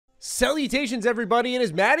Salutations everybody, and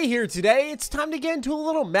it's Matty here today. It's time to get into a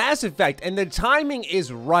little Mass Effect, and the timing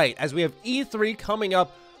is right as we have E3 coming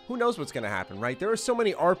up. Who knows what's going to happen, right? There are so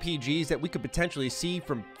many RPGs that we could potentially see,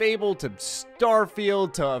 from Fable to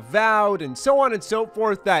Starfield to Avowed and so on and so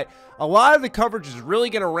forth, that a lot of the coverage is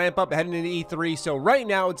really going to ramp up heading into E3. So right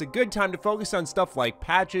now it's a good time to focus on stuff like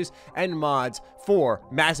patches and mods for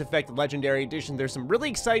Mass Effect Legendary Edition. There's some really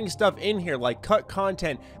exciting stuff in here, like cut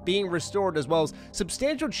content being restored, as well as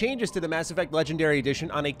substantial changes to the Mass Effect Legendary Edition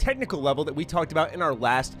on a technical level that we talked about in our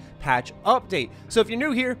last patch update. So if you're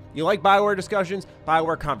new here, you like BioWare discussions,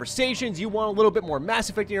 BioWare conversations, you want a little bit more Mass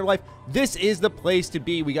Effect in your life, this is the place to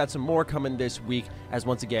be. We got some more coming this week as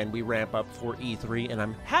once again we ramp up for E3, and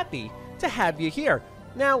I'm happy to have you here.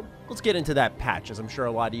 Now, let's get into that patch, as I'm sure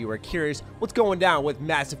a lot of you are curious what's going down with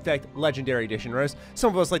Mass Effect Legendary Edition, or as some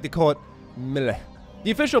of us like to call it, meh.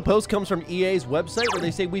 The official post comes from EA's website, where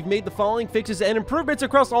they say we've made the following fixes and improvements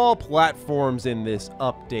across all platforms in this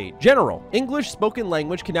update. General: English spoken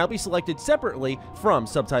language can now be selected separately from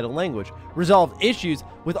subtitle language. Resolve issues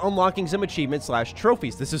with unlocking some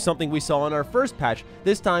achievements/trophies. This is something we saw in our first patch.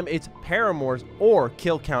 This time it's paramours or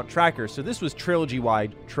kill count trackers, so this was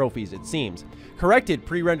trilogy-wide trophies it seems. Corrected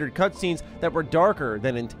pre-rendered cutscenes that were darker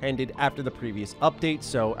than intended after the previous update.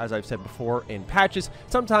 So as I've said before in patches,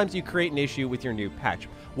 sometimes you create an issue with your new patch.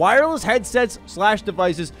 Wireless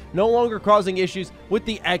headsets/devices no longer causing issues with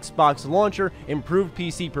the Xbox launcher. Improved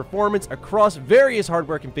PC performance across various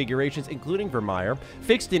hardware configurations, including Vermeer.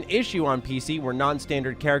 Fixed an issue on PC where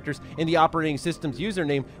non-standard characters in the operating system's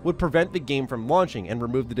username would prevent the game from launching, and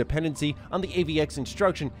remove the dependency on the AVX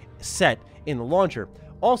instruction set in the launcher.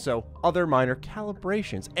 Also, other minor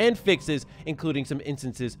calibrations and fixes, including some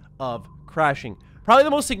instances of crashing. Probably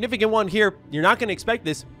the most significant one here, you're not going to expect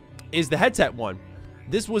this, is the headset one.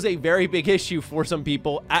 This was a very big issue for some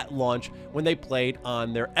people at launch when they played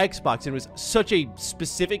on their Xbox. It was such a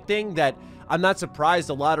specific thing that I'm not surprised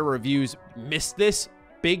a lot of reviews missed this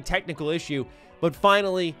big technical issue, but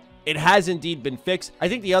finally it has indeed been fixed. I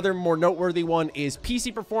think the other more noteworthy one is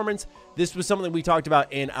PC performance. This was something we talked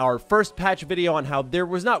about in our first patch video on how there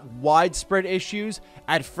was not widespread issues.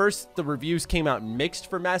 At first, the reviews came out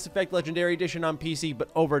mixed for Mass Effect Legendary Edition on PC,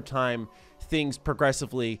 but over time, things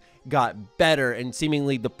progressively got better, and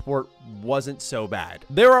seemingly the port wasn't so bad.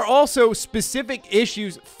 There are also specific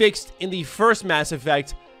issues fixed in the first Mass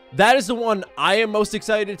Effect. That is the one I am most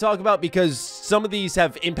excited to talk about, because some of these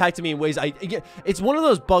have impacted me in ways it's one of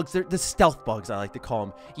those bugs, the stealth bugs I like to call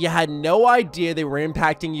them. You had no idea they were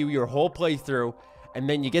impacting you your whole playthrough, and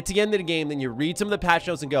then you get to the end of the game, then you read some of the patch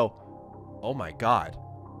notes and go, oh my god,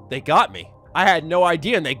 they got me. I had no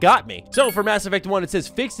idea, and they got me. So for Mass Effect 1, it says,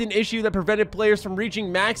 fixed an issue that prevented players from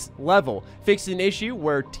reaching max level. Fixed an issue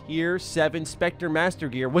where Tier 7 Spectre Master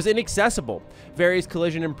Gear was inaccessible. Various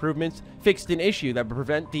collision improvements. Fixed an issue that would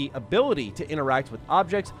prevent the ability to interact with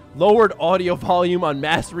objects. Lowered audio volume on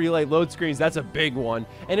mass relay load screens. That's a big one.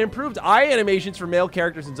 And improved eye animations for male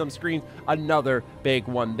characters in some screens. Another big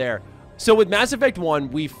one there. So with Mass Effect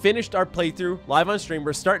 1, we finished our playthrough live on stream.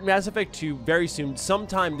 We're starting Mass Effect 2 very soon,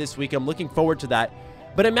 sometime this week. I'm looking forward to that.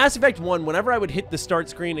 But in Mass Effect 1, whenever I would hit the start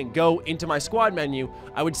screen and go into my squad menu,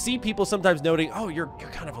 I would see people sometimes noting, oh, you're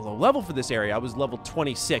kind of a low level for this area. I was level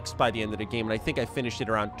 26 by the end of the game, and I think I finished it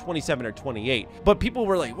around 27 or 28. But people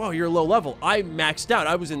were like, whoa, you're low level. I maxed out.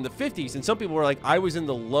 I was in the 50s. And some people were like, I was in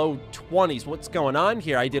the low 20s. What's going on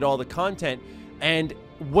here? I did all the content. And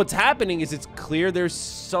what's happening is it's clear there's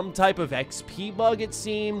some type of XP bug, it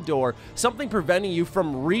seemed, or something preventing you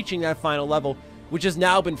from reaching that final level, which has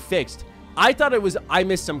now been fixed. I thought it was I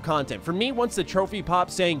missed some content. For me, once the trophy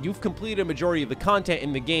popped saying you've completed a majority of the content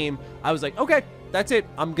in the game, I was like, okay, that's it.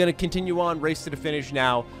 I'm going to continue on, race to the finish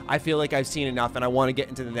now. I feel like I've seen enough, and I want to get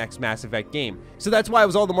into the next Mass Effect game. So that's why it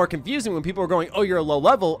was all the more confusing when people were going, oh, you're a low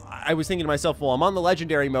level. I was thinking to myself, well, I'm on the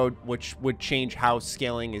legendary mode, which would change how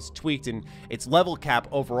scaling is tweaked and its level cap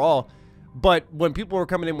overall. But when people were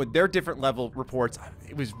coming in with their different level reports,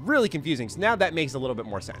 it was really confusing. So now that makes a little bit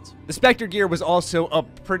more sense. The Spectre gear was also a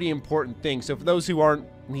pretty important thing. So for those who aren't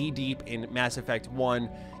knee-deep in Mass Effect 1,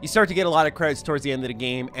 you start to get a lot of credits towards the end of the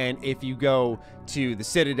game. And if you go to the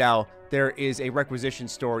Citadel, there is a requisition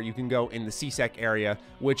store. You can go in the CSEC area,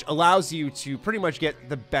 which allows you to pretty much get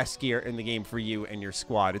the best gear in the game for you and your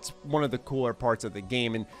squad. It's one of the cooler parts of the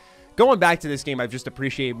game. And going back to this game, I've just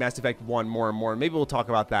appreciated Mass Effect 1 more and more. Maybe we'll talk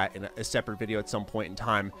about that in a separate video at some point in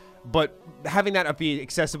time. But having that be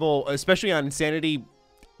accessible, especially on Insanity,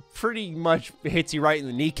 pretty much hits you right in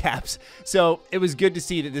the kneecaps. So it was good to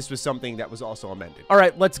see that this was something that was also amended. All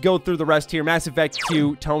right, let's go through the rest here. Mass Effect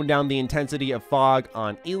 2 toned down the intensity of fog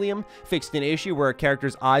on Ilium, fixed an issue where a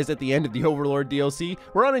character's eyes at the end of the Overlord DLC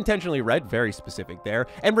were unintentionally red, very specific there,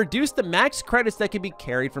 and reduced the max credits that can be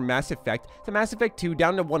carried from Mass Effect to Mass Effect 2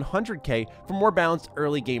 down to 100k for more balanced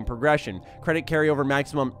early game progression. Credit carryover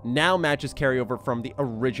maximum now matches carryover from the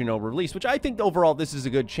original release, which I think overall this is a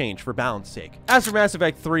good change for balance sake. As for Mass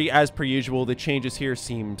Effect 3, as per usual, the changes here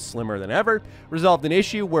seem slimmer than ever. Resolved an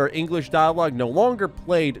issue where English dialogue no longer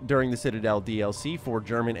played during the Citadel DLC for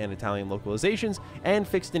German and Italian localizations, and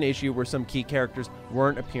fixed an issue where some key characters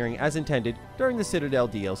weren't appearing as intended during the Citadel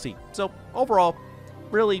DLC. So overall,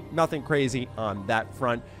 really nothing crazy on that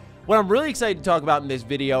front. What I'm really excited to talk about in this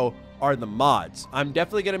video are the mods. I'm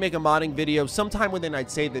definitely going to make a modding video sometime within, I'd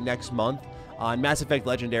say, the next month on Mass Effect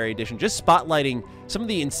Legendary Edition, just spotlighting some of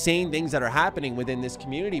the insane things that are happening within this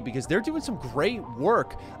community, because they're doing some great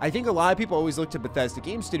work. I think a lot of people always look to Bethesda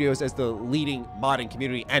Game Studios as the leading modding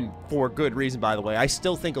community, and for good reason, by the way. I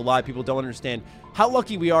still think a lot of people don't understand how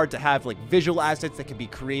lucky we are to have like visual assets that can be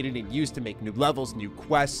created and used to make new levels, new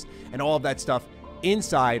quests, and all of that stuff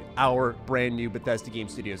inside our brand new Bethesda Game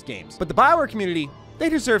Studios games. But the BioWare community, they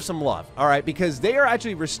deserve some love, all right, because they are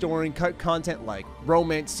actually restoring cut content like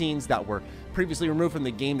romance scenes that were previously removed from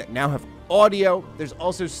the game that now have audio. There's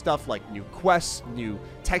also stuff like new quests, new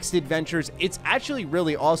text adventures. It's actually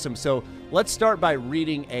really awesome. So let's start by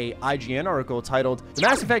reading a IGN article titled "The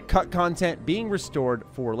Mass Effect Cut Content Being Restored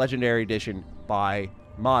for Legendary Edition by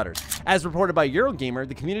Modders." As reported by Eurogamer,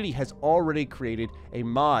 the community has already created a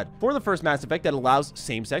mod for the first Mass Effect that allows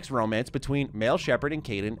same-sex romance between male Shepard and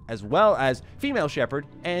Kaidan, as well as female Shepard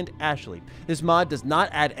and Ashley. This mod does not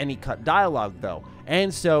add any cut dialogue, though,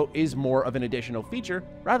 and so is more of an additional feature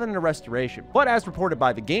rather than a restoration. But as reported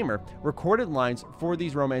by The Gamer, recorded lines for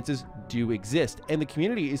these romances do exist, and the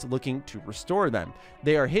community is looking to restore them.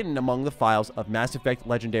 They are hidden among the files of Mass Effect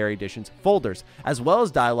Legendary Edition's folders, as well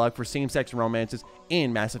as dialogue for same-sex romances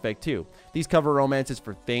in Mass Effect 2. These cover romances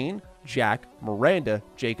for Thane, Jack, Miranda,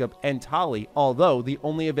 Jacob, and Tali, although the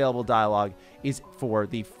only available dialogue is for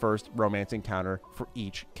the first romance encounter for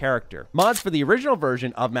each character. Mods for the original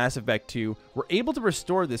version of Mass Effect 2 were able to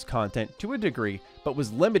restore this content to a degree, but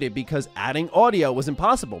was limited because adding audio was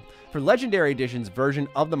impossible. For Legendary Edition's version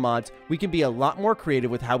of the mods, we can be a lot more creative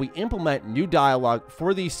with how we implement new dialogue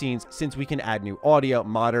for these scenes, since we can add new audio.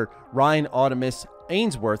 Modder Ryan Audemus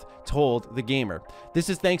Ainsworth told The Gamer. This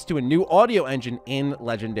is thanks to a new audio engine in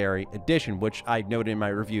Legendary Edition, which I noted in my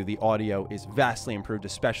review. The audio is vastly improved,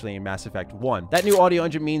 especially in Mass Effect 1. That new audio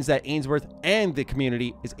engine means that Ainsworth and the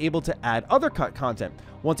community is able to add other cut content.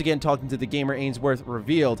 Once again, talking to The Gamer, Ainsworth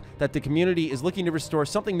revealed that the community is looking to restore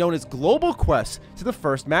something known as global quests to the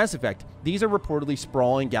first Mass Effect. These are reportedly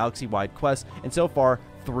sprawling galaxy-wide quests, and so far,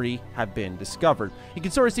 3 have been discovered. You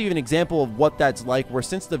can sort of see an example of what that's like, where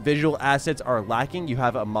since the visual assets are lacking, you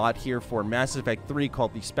have a mod here for Mass Effect 3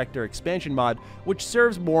 called the Spectre Expansion mod, which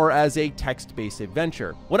serves more as a text-based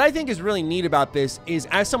adventure. What I think is really neat about this is,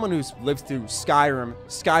 as someone who's lived through Skyrim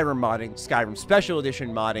modding, Skyrim Special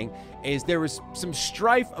Edition modding, is there was some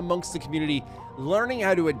strife amongst the community learning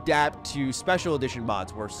how to adapt to Special Edition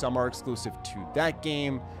mods, where some are exclusive to that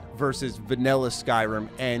game versus vanilla Skyrim,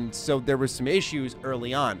 and so there was some issues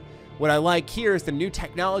early on. What I like here is the new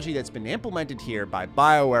technology that's been implemented here by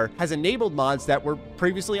BioWare has enabled mods that were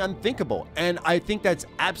previously unthinkable, and I think that's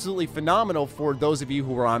absolutely phenomenal for those of you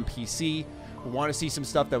who are on PC, who want to see some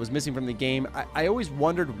stuff that was missing from the game. I always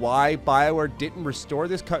wondered why BioWare didn't restore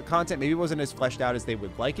this cut content. Maybe it wasn't as fleshed out as they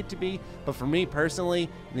would like it to be, but for me personally,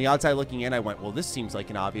 on the outside looking in, I went, well, this seems like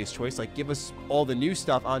an obvious choice. Like, give us all the new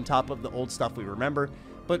stuff on top of the old stuff we remember.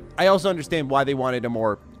 But I also understand why they wanted a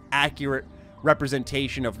more accurate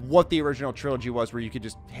representation of what the original trilogy was, where you could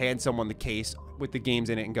just hand someone the case with the games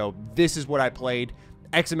in it and go, this is what I played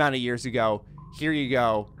X amount of years ago. Here you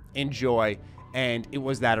go. Enjoy. And it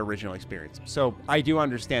was that original experience. So I do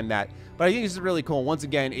understand that. But I think this is really cool. Once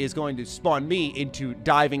again, it is going to spawn me into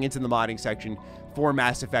diving into the modding section for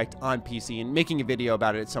Mass Effect on PC and making a video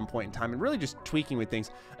about it at some point in time and really just tweaking with things.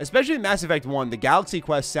 Especially in Mass Effect 1, the Galaxy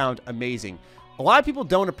quests sound amazing. A lot of people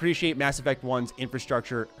don't appreciate Mass Effect 1's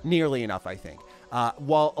infrastructure nearly enough, I think.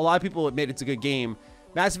 While a lot of people admit it's a good game,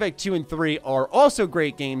 Mass Effect 2 and 3 are also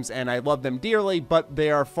great games, and I love them dearly, but they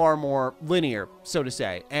are far more linear, so to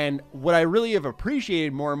say. And what I really have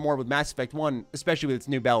appreciated more and more with Mass Effect 1, especially with its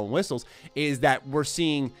new bell and whistles, is that we're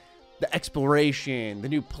seeing the exploration, the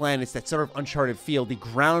new planets, that sort of Uncharted feel, the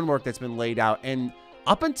groundwork that's been laid out. And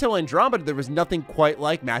up until Andromeda, there was nothing quite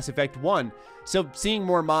like Mass Effect 1. So seeing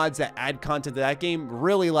more mods that add content to that game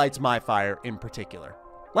really lights my fire in particular.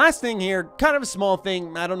 Last thing here, kind of a small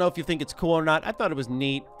thing. I don't know if you think it's cool or not. I thought it was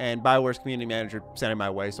neat, and BioWare's community manager sent it my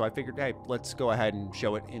way, so I figured, hey, let's go ahead and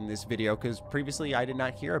show it in this video, because previously I did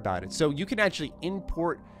not hear about it. So you can actually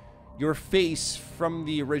import your face from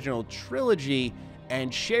the original trilogy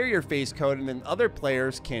and share your face code, and then other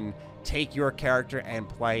players can take your character and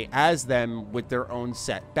play as them with their own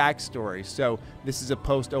set backstory. So this is a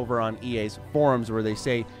post over on EA's forums where they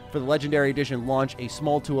say, for the Legendary Edition launch, a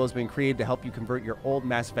small tool has been created to help you convert your old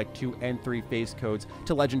Mass Effect 2 and 3 face codes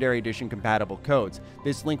to Legendary Edition compatible codes.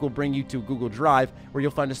 This link will bring you to Google Drive, where you'll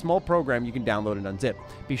find a small program you can download and unzip.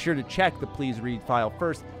 Be sure to check the please read file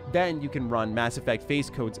first, then you can run Mass Effect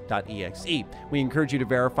facecodes.exe. We encourage you to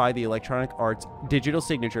verify the Electronic Arts digital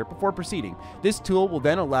signature before proceeding. This tool will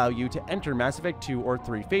then allow you to enter Mass Effect 2 or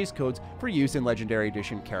 3 face codes for use in Legendary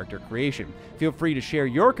Edition character creation. Feel free to share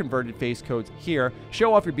your converted face codes here.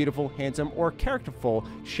 Show off your beautiful, handsome, or characterful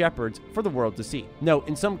Shepards for the world to see. Note,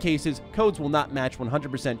 in some cases, codes will not match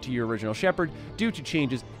 100% to your original Shepard due to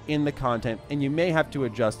changes in the content, and you may have to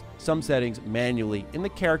adjust some settings manually in the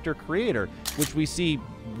character creator, which we see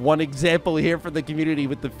one example here for the community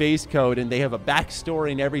with the face code, and they have a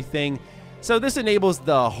backstory and everything. So this enables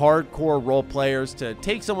the hardcore role players to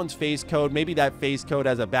take someone's face code, maybe that face code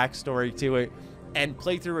has a backstory to it, and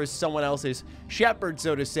play through as someone else's Shepard,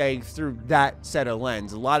 so to say, through that set of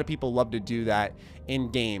lens. A lot of people love to do that in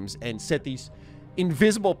games and set these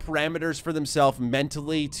invisible parameters for themselves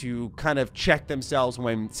mentally to kind of check themselves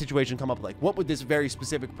when situations come up, like what would this very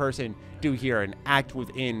specific person do here, and act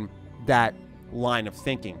within that line of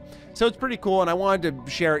thinking. So it's pretty cool, and I wanted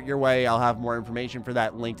to share it your way. I'll have more information for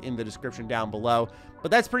that linked in the description down below. But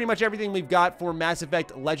that's pretty much everything we've got for Mass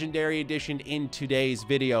Effect Legendary Edition in today's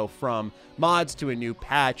video, from mods to a new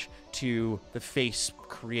patch to the face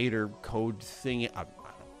creator code thing.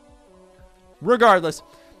 Regardless,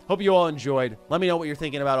 hope you all enjoyed. Let me know what you're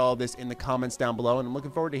thinking about all of this in the comments down below, and I'm looking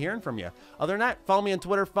forward to hearing from you. Other than that, follow me on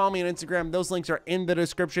Twitter, follow me on Instagram. Those links are in the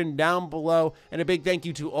description down below. And a big thank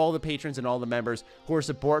you to all the patrons and all the members who are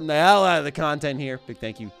supporting the hell out of the content here. Big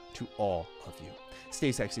thank you to all of you.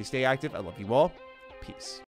 Stay sexy, stay active. I love you all. Peace.